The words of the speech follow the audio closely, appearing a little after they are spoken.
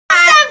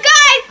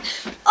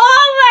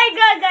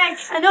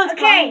I know it's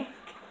okay.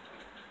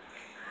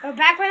 We're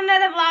back with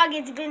another vlog.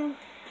 It's been,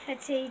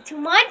 let's say, 2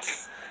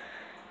 months.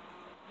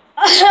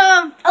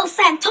 Oh,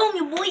 San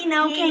Antonio boy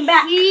now came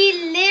back.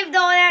 He lived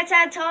over there in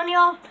San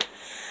Antonio.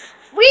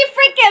 We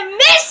freaking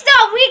missed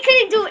him. We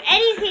couldn't do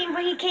anything,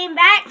 but he came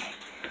back.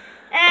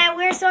 And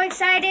we're so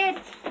excited.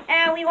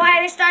 And we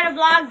wanted to start a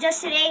vlog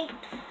just today.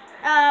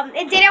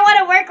 It didn't want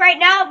to work right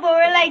now, but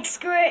we're like,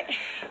 screw it.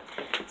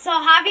 So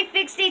Javi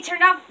fixed it,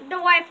 turned off the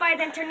Wi-Fi,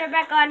 then turned it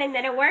back on, and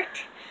then it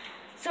worked.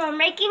 So we're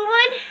making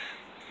one.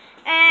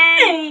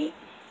 And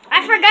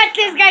I forgot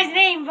this guy's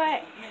name,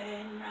 but...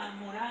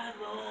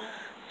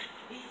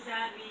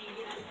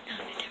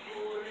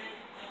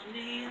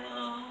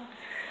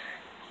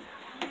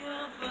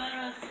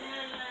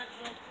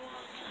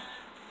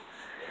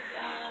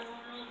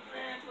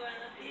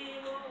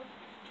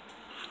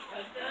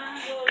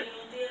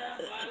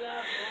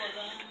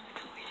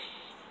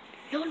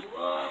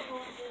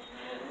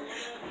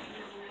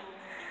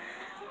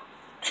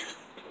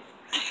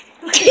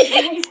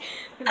 Guys,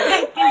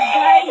 this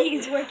guy,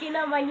 he's working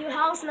on my new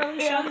house. Now we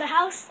show him the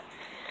house.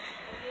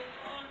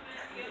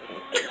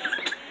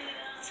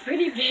 It's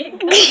pretty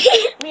big.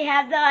 We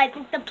have I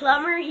think the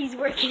plumber, he's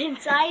working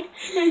inside.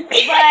 But where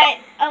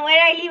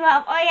did I leave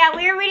off? Oh yeah,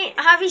 we were reading,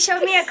 Javi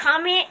showed me a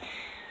comment.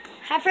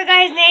 I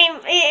forgot his name.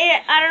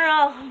 I don't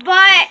know.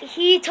 But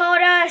he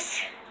told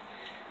us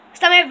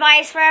some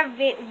advice for our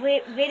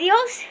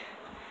videos.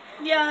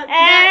 Yeah,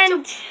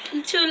 and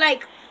to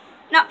like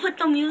not put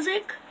the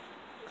music.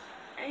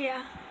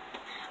 Yeah.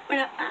 We're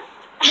not.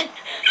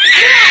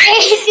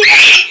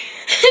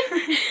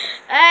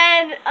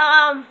 And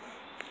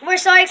we're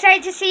so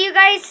excited to see you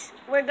guys.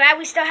 We're glad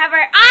we still have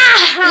our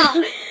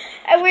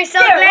and we're so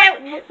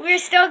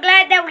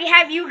glad that we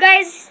have you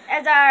guys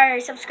as our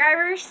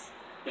subscribers.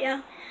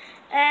 Yeah.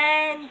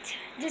 And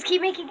just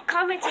keep making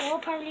comments, and we'll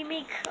probably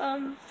make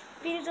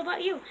videos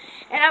about you.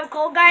 And I'm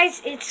cold,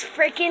 guys. It's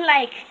freaking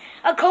like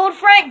a cold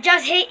front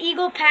just hit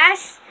Eagle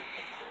Pass,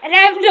 and I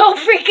have no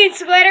freaking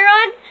sweater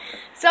on,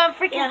 so I'm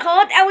freaking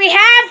cold. And we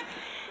have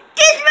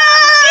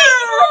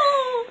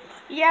Gizmo!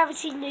 You haven't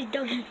seen this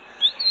doggy.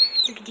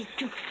 Look at this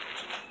dude.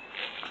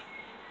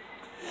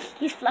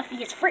 He's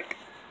fluffy as frick.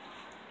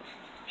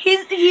 He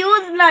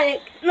was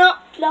like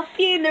not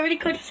fluffy and nobody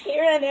cut his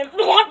hair and then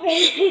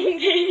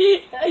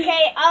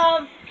Okay,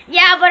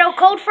 yeah, but a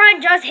cold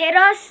front just hit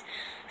us,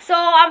 so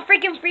I'm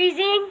freaking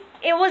freezing.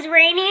 It was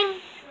raining,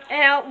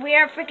 and we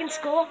are freaking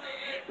school.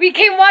 We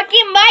came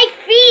walking my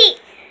feet.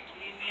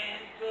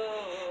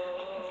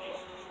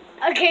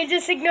 Okay,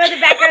 just ignore the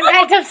background,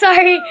 guys. I'm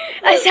sorry,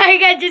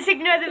 guys. Just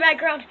ignore the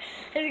background.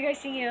 There's a guy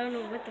singing. I don't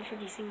know what the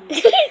frick he's singing.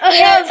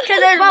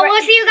 Okay, but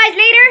we'll see you guys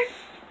later.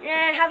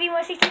 And Javi, you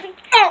want to say something?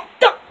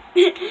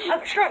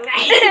 I'm strong,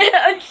 guys.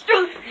 I'm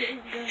strong.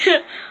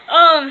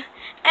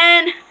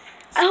 And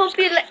I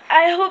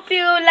hope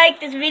you like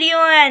this video,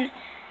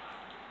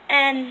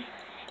 and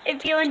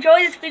if you enjoy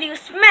this video,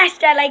 smash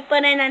that like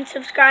button and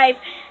subscribe,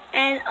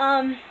 and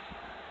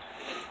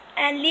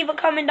leave a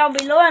comment down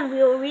below, and we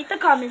will read the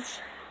comments.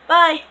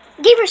 Bye.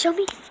 Gabriel, show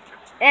me.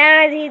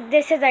 And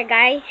this is our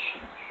guy.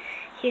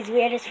 He's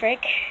weird as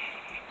frick.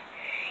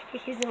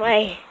 He's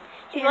my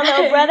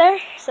little brother,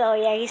 so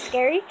yeah, he's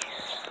scary.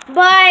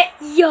 But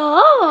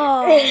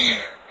we'll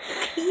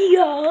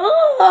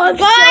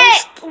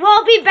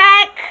be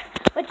back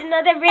with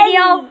another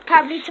video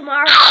probably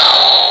tomorrow.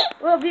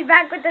 We'll be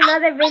back with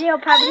another video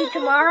probably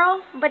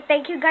tomorrow. But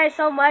thank you guys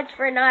so much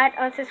for not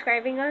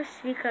unsubscribing us,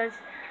 because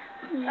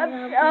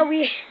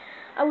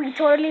we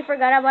totally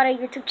forgot about our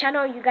YouTube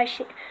channel. You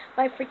guys,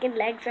 my freaking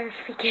legs are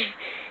freaking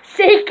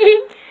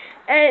shaking,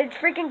 and it's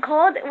freaking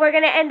cold. We're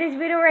gonna end this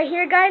video right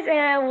here, guys,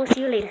 and we'll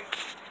see you later.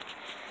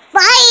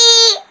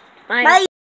 Bye. Bye.